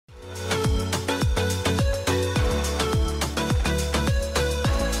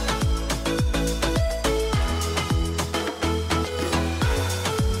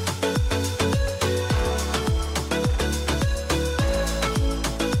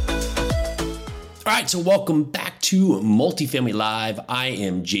All right, so welcome back to Multifamily Live. I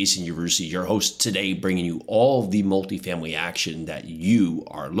am Jason Yarusi, your host today, bringing you all the multifamily action that you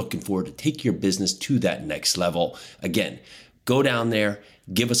are looking for to take your business to that next level. Again, go down there,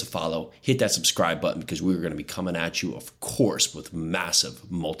 give us a follow, hit that subscribe button because we're going to be coming at you, of course, with massive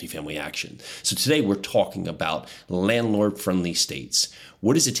multifamily action. So today we're talking about landlord-friendly states.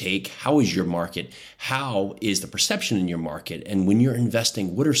 What does it take? How is your market? How is the perception in your market? And when you're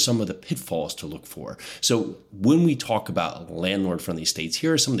investing, what are some of the pitfalls to look for? So when we talk about landlord-friendly states,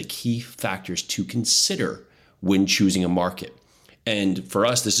 here are some of the key factors to consider when choosing a market. And for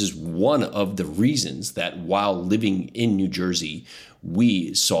us, this is one of the reasons that while living in New Jersey,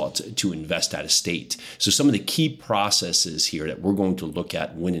 we sought to invest out of state. So some of the key processes here that we're going to look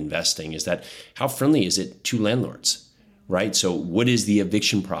at when investing is that how friendly is it to landlords, right? So what is the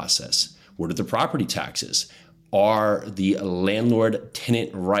eviction process? What are the property taxes? Are the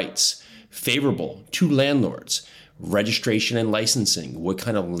landlord-tenant rights favorable to landlords? Registration and licensing. What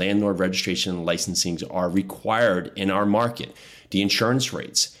kind of landlord registration and licensing are required in our market? The insurance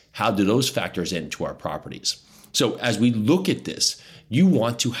rates. How do those factors into our properties? So as we look at this, you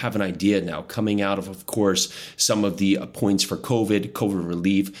want to have an idea now coming out of course, some of the points for COVID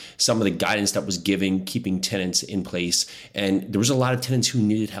relief, some of the guidance that was given, keeping tenants in place. And there was a lot of tenants who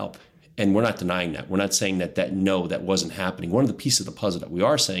needed help. And we're not denying that. We're not saying that that wasn't happening. One of the pieces of the puzzle that we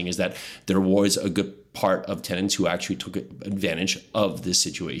are saying is that there was a good part of tenants who actually took advantage of this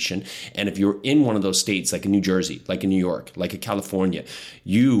situation. And if you're in one of those states, like in New Jersey, like in New York, like in California,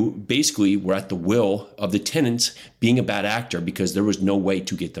 you basically were at the will of the tenants being a bad actor because there was no way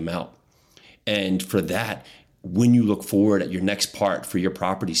to get them out. And for that, when you look forward at your next part for your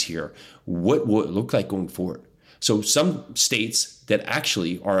properties here, what will it look like going forward? So some states that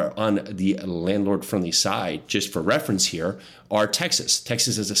actually are on the landlord-friendly side, just for reference here, are Texas.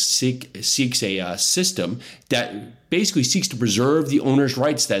 Texas seeks a system that basically seeks to preserve the owner's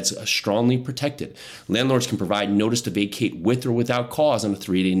rights that's strongly protected. Landlords can provide notice to vacate with or without cause on a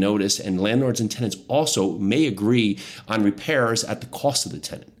 3-day notice, and landlords and tenants also may agree on repairs at the cost of the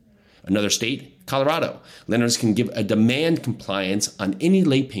tenant. Another state, Colorado. Landlords can give a demand compliance on any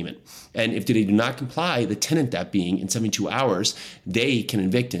late payment. And if they do not comply, the tenant, that being in 72 hours, they can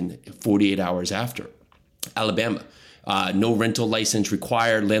evict in 48 hours after. Alabama, no rental license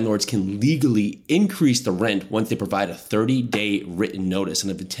required. Landlords can legally increase the rent once they provide a 30-day written notice.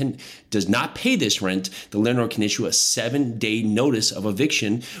 And if the tenant does not pay this rent, the landlord can issue a 7-day notice of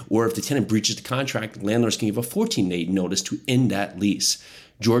eviction. Or if the tenant breaches the contract, landlords can give a 14-day notice to end that lease.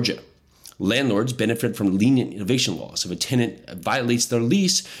 Georgia. Landlords benefit from lenient eviction laws. If a tenant violates their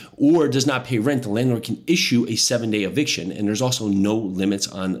lease or does not pay rent, the landlord can issue a 7-day eviction, and there's also no limits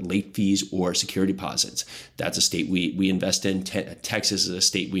on late fees or security deposits. That's a state we invest in. Texas is a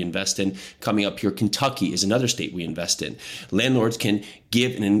state we invest in. Coming up here, Kentucky is another state we invest in. Landlords can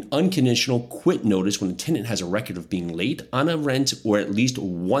give an unconditional quit notice when a tenant has a record of being late on a rent or at least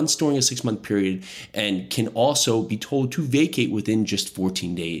once during a 6-month period, and can also be told to vacate within just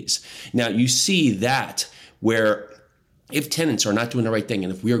 14 days. Now, you see that where if tenants are not doing the right thing,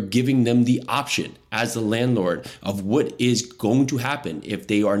 and if we are giving them the option as the landlord of what is going to happen if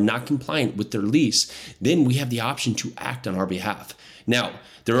they are not compliant with their lease, then we have the option to act on our behalf. Now,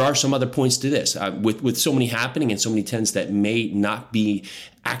 there are some other points to this. With so many happening and so many tenants that may not be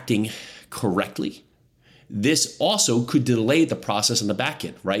acting correctly, this also could delay the process on the back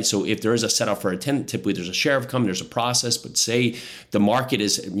end, right? So if there is a setup for a tenant, typically there's a sheriff coming, there's a process, but say the market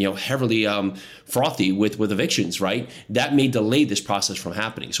is heavily frothy with evictions, right? That may delay this process from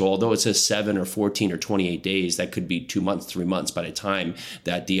happening. So although it says 7 or 14 or 28 days, that could be 2 months, 3 months by the time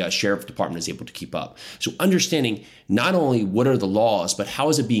that the sheriff department is able to keep up. So understanding not only what are the laws, but how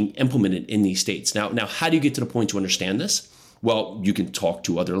is it being implemented in these states? Now, how do you get to the point to understand this? Well, you can talk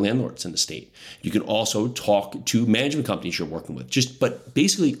to other landlords in the state. You can also talk to management companies you're working with. But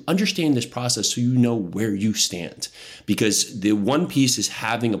basically understand this process so you know where you stand. Because the one piece is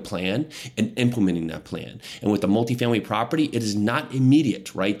having a plan and implementing that plan. And with a multifamily property, it is not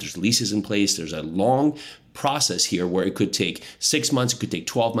immediate, right? There's leases in place. There's a long process here where it could take 6 months, it could take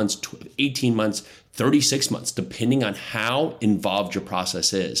 12 months, 18 months, 36 months, depending on how involved your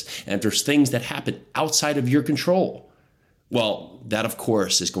process is. And if there's things that happen outside of your control, well, that, of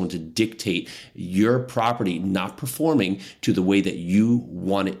course, is going to dictate your property not performing to the way that you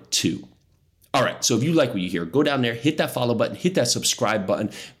want it to. All right, so if you like what you hear, go down there, hit that follow button, hit that subscribe button,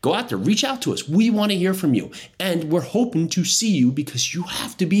 go out there, reach out to us. We want to hear from you. And we're hoping to see you because you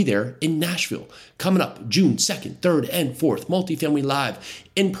have to be there in Nashville. Coming up June 2nd, 3rd, and 4th, Multifamily Live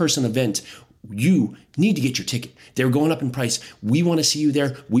in-person event. you need to get your ticket. They're going up in price. We want to see you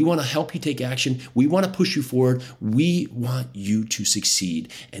there. We want to help you take action. We want to push you forward. We want you to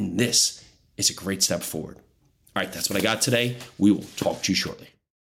succeed. And this is a great step forward. All right, that's what I got today. We will talk to you shortly.